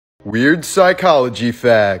Weird Psychology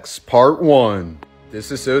Facts, Part 1.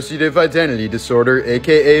 Dissociative identity disorder,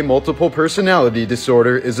 aka multiple personality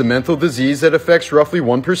disorder, is a mental disease that affects roughly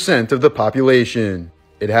 1% of the population.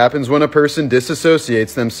 It happens when a person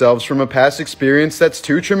disassociates themselves from a past experience that's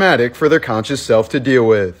too traumatic for their conscious self to deal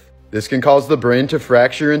with. This can cause the brain to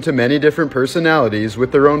fracture into many different personalities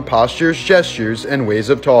with their own postures, gestures, and ways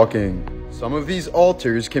of talking. Some of these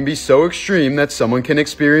alters can be so extreme that someone can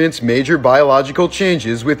experience major biological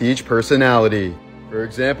changes with each personality. For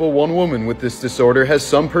example, one woman with this disorder has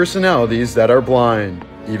some personalities that are blind.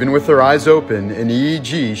 Even with their eyes open, an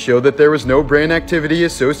EEG showed that there was no brain activity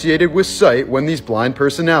associated with sight when these blind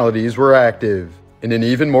personalities were active. In an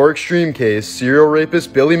even more extreme case, serial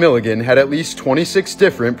rapist Billy Milligan had at least 26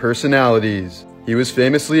 different personalities. He was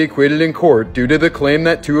famously acquitted in court due to the claim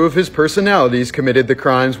that 2 of his personalities committed the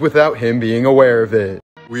crimes without him being aware of it.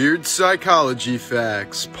 Weird Psychology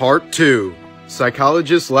Facts, Part 2.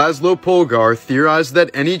 Psychologist Laszlo Polgar theorized that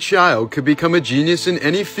any child could become a genius in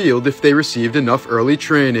any field if they received enough early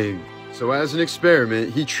training. So as an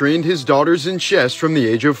experiment, he trained his daughters in chess from the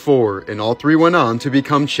age of 4, and all 3 went on to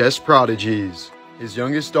become chess prodigies. His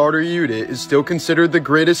youngest daughter, Judith, is still considered the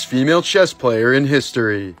greatest female chess player in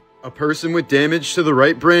history. A person with damage to the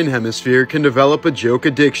right brain hemisphere can develop a joke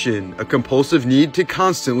addiction, a compulsive need to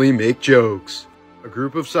constantly make jokes. A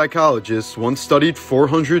group of psychologists once studied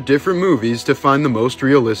 400 different movies to find the most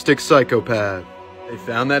realistic psychopath. They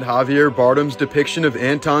found that Javier Bardem's depiction of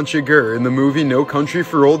Anton Chigurh in the movie No Country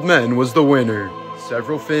for Old Men was the winner.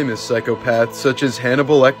 Several famous psychopaths such as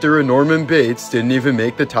Hannibal Lecter and Norman Bates didn't even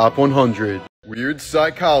make the top 100. Weird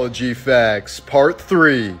Psychology Facts, Part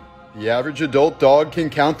 3. The average adult dog can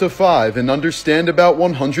count to 5 and understand about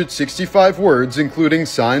 165 words, including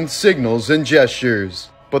signs, signals, and gestures.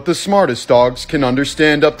 But the smartest dogs can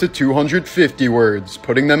understand up to 250 words,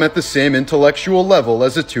 putting them at the same intellectual level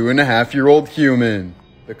as a 2.5-year-old human.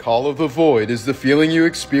 The call of the void is the feeling you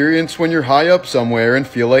experience when you're high up somewhere and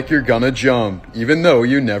feel like you're gonna jump, even though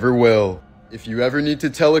you never will. If you ever need to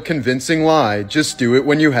tell a convincing lie, just do it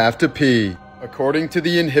when you have to pee. According to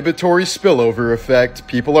the inhibitory spillover effect,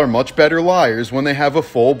 people are much better liars when they have a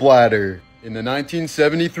full bladder. In the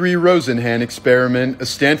 1973 Rosenhan experiment, a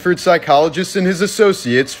Stanford psychologist and his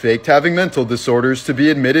associates faked having mental disorders to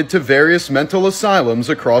be admitted to various mental asylums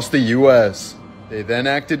across the US. They then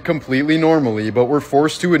acted completely normally, but were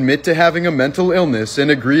forced to admit to having a mental illness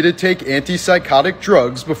and agree to take antipsychotic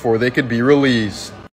drugs before they could be released.